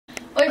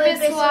Oi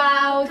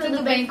pessoal,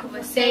 tudo bem com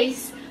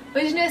vocês?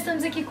 Hoje nós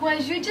estamos aqui com a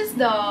Judy's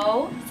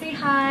doll. Say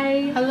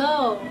hi!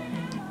 Hello!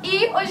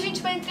 E hoje a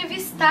gente vai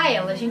entrevistar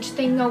ela. A gente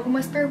tem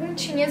algumas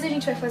perguntinhas, a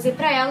gente vai fazer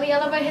pra ela e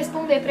ela vai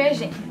responder pra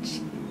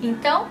gente.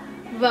 Então,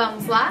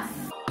 vamos lá?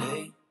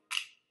 I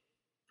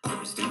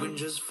was doing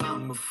just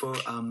fine before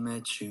I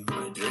met you.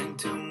 I drink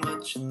too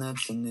much and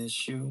that's an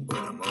issue, but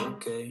I'm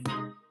okay.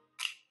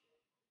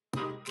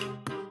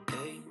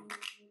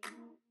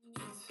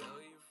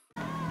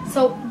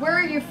 So, where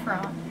are you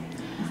from?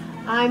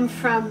 I'm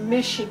from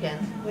Michigan,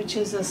 which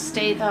is a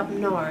state up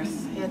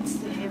north.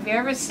 Have you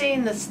ever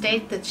seen the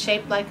state that's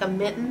shaped like a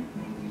mitten?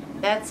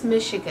 That's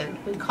Michigan.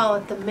 We call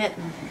it the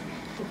mitten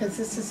because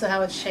this is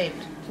how it's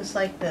shaped, just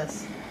like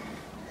this.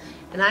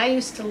 And I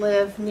used to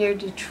live near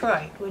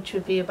Detroit, which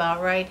would be about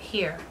right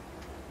here,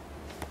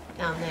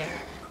 down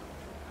there.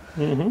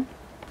 Mm-hmm.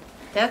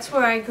 That's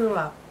where I grew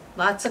up.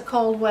 Lots of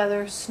cold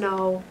weather,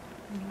 snow.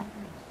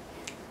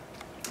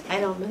 I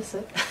don't miss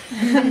it.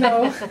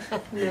 No.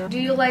 No. Do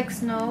you like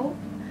snow?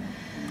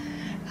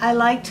 I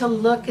like to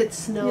look at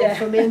snow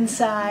from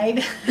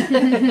inside.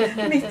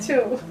 Me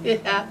too.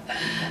 Yeah.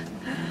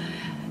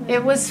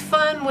 It was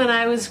fun when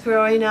I was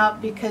growing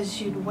up because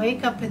you'd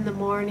wake up in the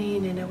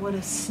morning and it would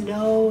have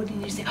snowed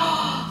and you'd say,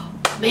 oh,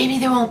 maybe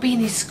there won't be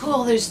any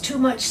school, there's too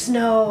much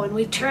snow. And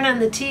we'd turn on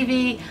the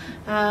TV,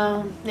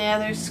 yeah,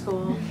 there's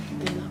school.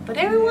 You know. But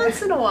every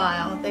once in a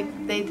while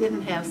they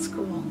didn't have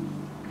school.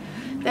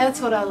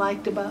 That's what I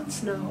liked about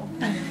snow.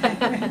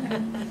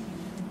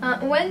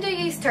 When do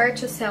you start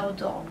to sell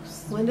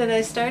dolls? When did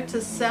I start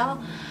to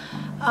sell?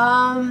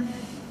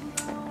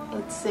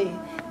 Let's see.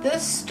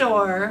 This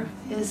store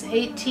is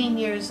 18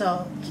 years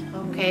old.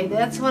 Okay,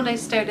 that's when I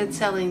started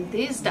selling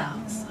these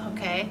dolls.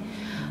 Okay,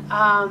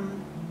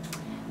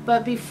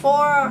 but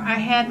before I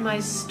had my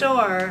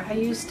store, I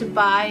used to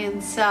buy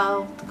and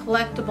sell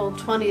collectible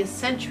 20th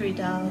century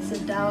dolls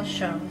at doll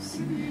shows.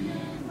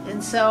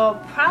 And so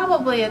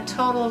probably a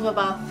total of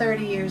about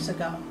 30 years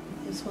ago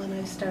is when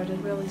I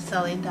started really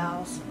selling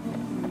dolls.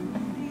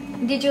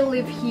 Did you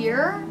live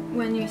here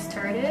when you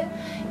started?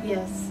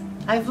 Yes.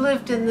 I've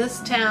lived in this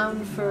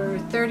town for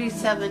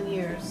 37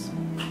 years.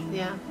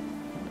 Yeah.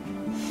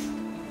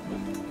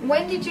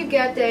 When did you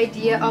get the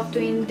idea of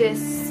doing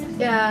this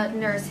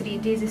nursery,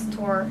 this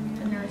store?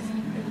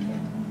 Nursery?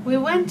 We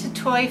went to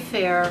Toy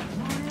Fair.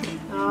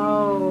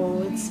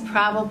 Oh, it's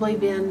probably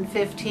been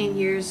 15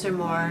 years or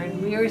more.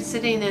 And we were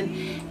sitting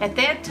in, at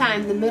that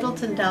time, the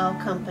Middleton Doll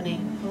Company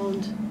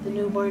owned the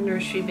newborn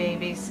nursery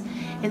babies.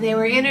 And they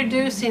were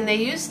introducing, they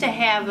used to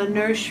have a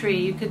nursery.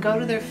 You could go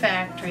to their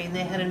factory and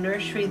they had a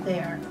nursery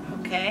there,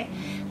 okay?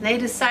 And they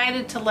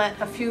decided to let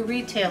a few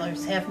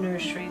retailers have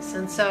nurseries.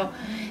 And so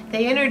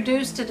they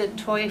introduced it at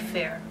Toy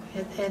Fair.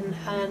 And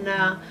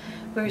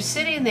we were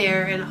sitting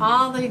there and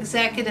all the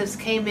executives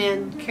came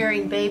in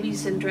carrying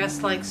babies and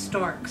dressed like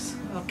storks,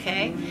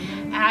 okay?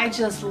 I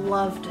just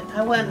loved it.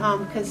 I went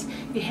home because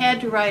you had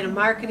to write a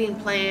marketing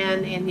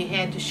plan and you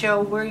had to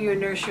show where your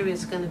nursery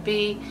was going to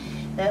be.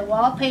 That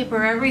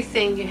wallpaper,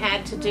 everything you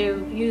had to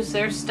do, use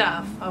their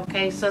stuff,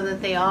 okay, so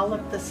that they all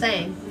looked the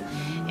same.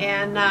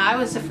 And I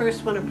was the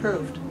first one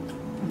approved.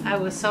 I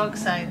was so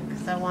excited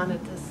because I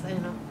wanted this, you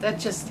know,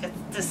 this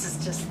is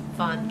just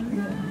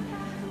fun.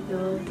 You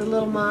know, the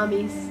little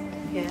mommies,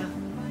 yeah.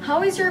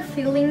 How is your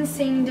feeling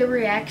seeing the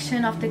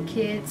reaction of the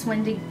kids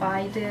when they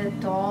buy the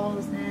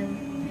dolls?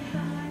 And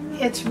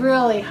it's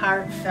really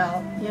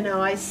heartfelt. You know,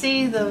 I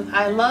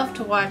love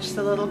to watch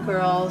the little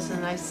girls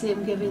and I see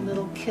them giving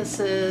little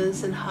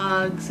kisses and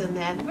hugs and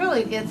that.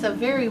 Really, it's a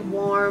very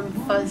warm,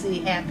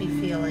 fuzzy, happy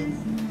feeling.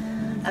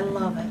 I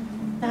love it.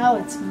 Now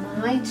it's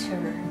my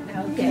turn.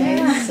 Okay,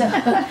 yeah. So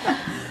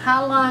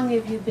how long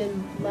have you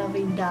been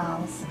loving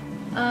dolls?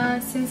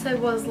 Since I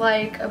was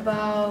like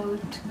about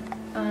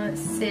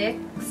 6.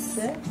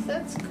 6?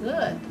 That's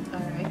good. All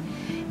right.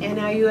 And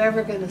are you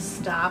ever going to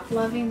stop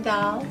loving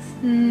dolls?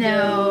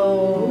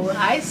 No.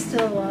 I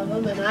still love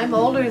them, and I'm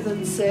older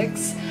than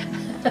 6.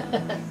 A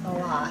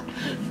lot.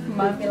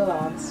 Mommy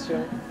loves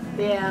you.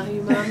 Yeah,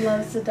 your mom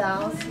loves the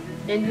dolls.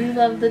 And you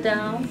love the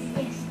dolls?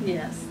 Yes.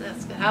 Yes,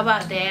 that's good. How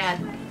about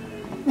Dad? And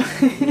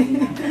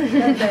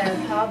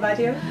then, how about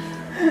you?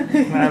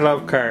 I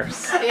love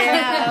cars.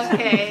 Yeah,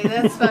 okay.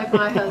 That's like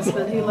my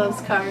husband. He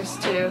loves cars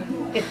too.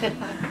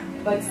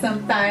 But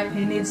sometimes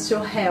he needs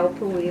your help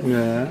with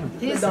the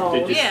dolls.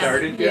 Did you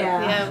start it yet?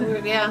 Yeah. Well, you're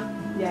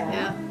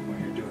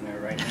doing that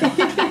right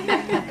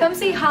now. Come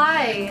say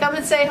hi. Come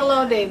and say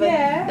hello, David.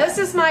 Yeah. This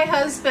is my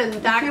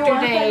husband, Dr. You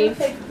want Dave.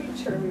 to take a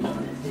picture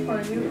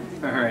for you?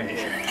 All right.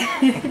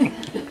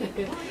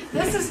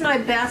 This is my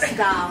best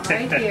doll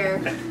right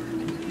here.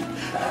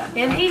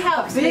 And he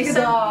helps me. Big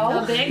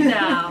doll. A big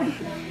doll.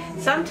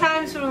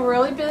 Sometimes when we're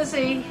really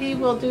busy, he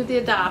will do the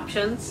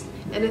adoptions.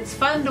 And it's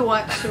fun to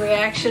watch the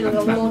reaction of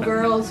the little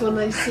girls when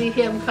they see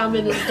him come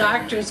in his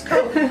doctor's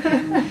coat.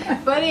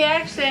 But he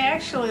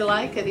actually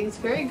like it. He's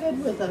very good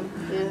with them.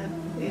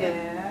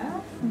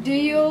 Yeah. Do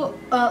you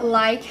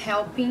like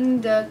helping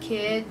the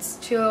kids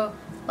to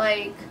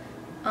like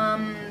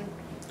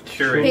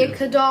pick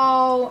a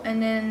doll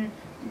and then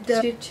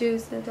You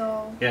choose the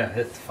doll. Yeah,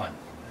 it's fun.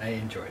 I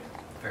enjoyed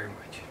it very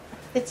much.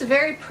 It's a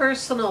very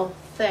personal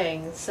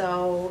thing,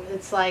 so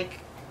it's like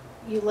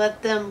you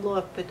let them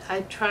look, but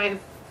I try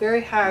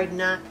very hard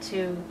not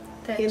to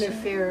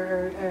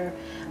interfere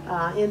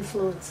or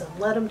influence them.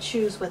 Let them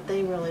choose what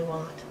they really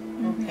want,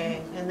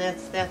 okay? And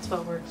that's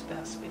what works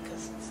best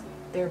because it's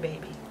their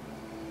baby.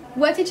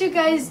 What did you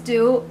guys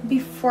do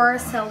before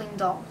selling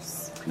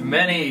dolls?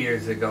 Many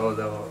years ago,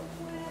 though,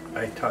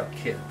 I taught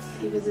kids.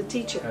 He was a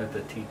teacher. I was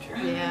a teacher.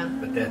 Yeah.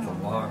 But that's a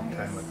long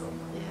time ago.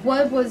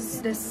 What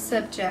was the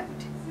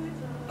subject?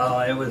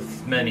 It was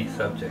many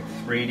subjects.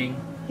 Reading,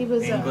 He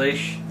was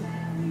English,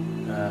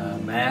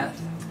 math.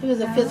 He was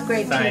a 5th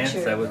grade Science,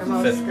 teacher I was for a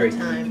most 5th of the grade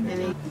time.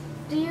 teacher. And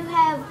Do you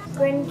have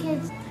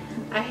grandkids?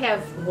 I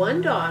have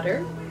one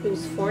daughter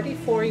who's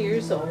 44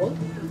 years old,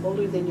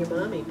 older than your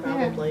mommy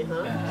probably,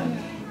 huh?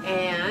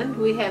 And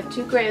we have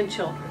 2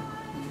 grandchildren.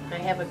 I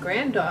have a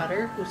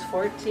granddaughter who's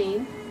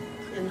 14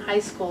 in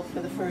high school for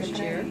the first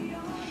year,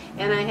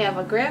 and I have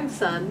a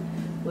grandson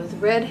with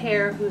red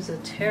hair who's a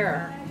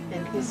terror,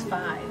 and he's 5.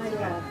 I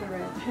love the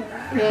red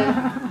hair.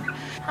 Yeah.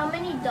 How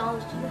many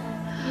dolls do you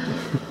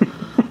have?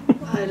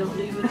 I don't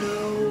even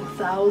know,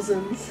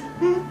 thousands.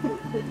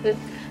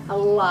 A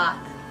lot.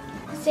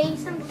 Say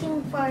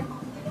something for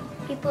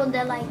people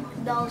that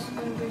like dolls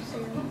in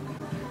Brazil.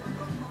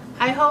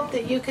 I hope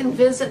that you can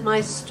visit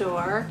my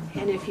store,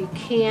 and if you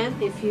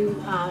can't, if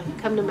you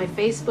come to my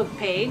Facebook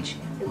page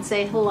and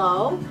say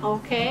hello,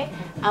 okay,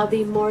 I'll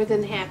be more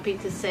than happy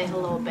to say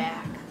hello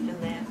back. And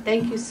that.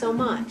 Thank you so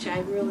much. I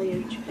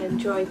really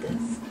enjoyed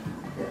this.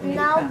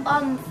 Now,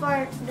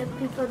 for the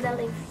people that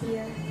live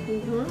here,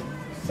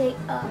 say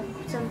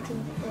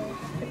something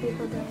for the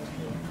people that live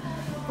here.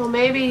 Well,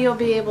 maybe you'll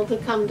be able to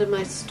come to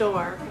my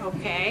store,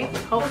 okay?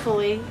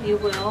 Hopefully you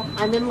will.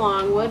 I'm in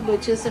Longwood,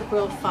 which isn't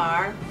real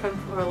far from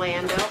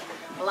Orlando.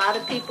 A lot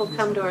of people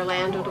come to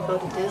Orlando to go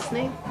to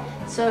Disney.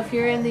 So if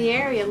you're in the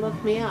area,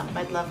 look me up.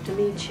 I'd love to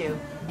meet you.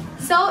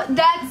 So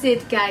that's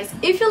it, guys.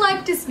 If you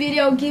like this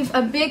video, give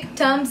a big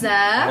thumbs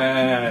up.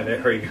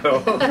 There we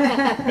go.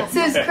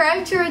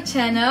 Subscribe to our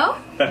channel.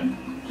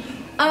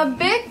 A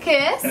big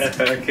kiss.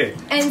 Okay.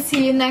 And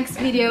see you next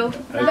video.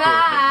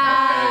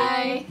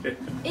 Bye!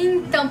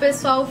 Então,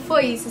 pessoal,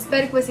 foi isso.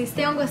 Espero que vocês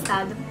tenham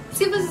gostado.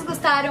 Se vocês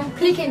gostaram,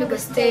 cliquem no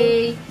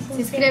gostei.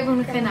 Se inscrevam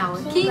no canal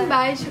aqui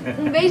embaixo.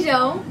 Um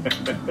beijão.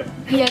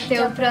 E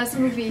até o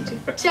próximo vídeo.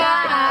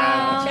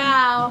 Tchau!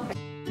 Tchau!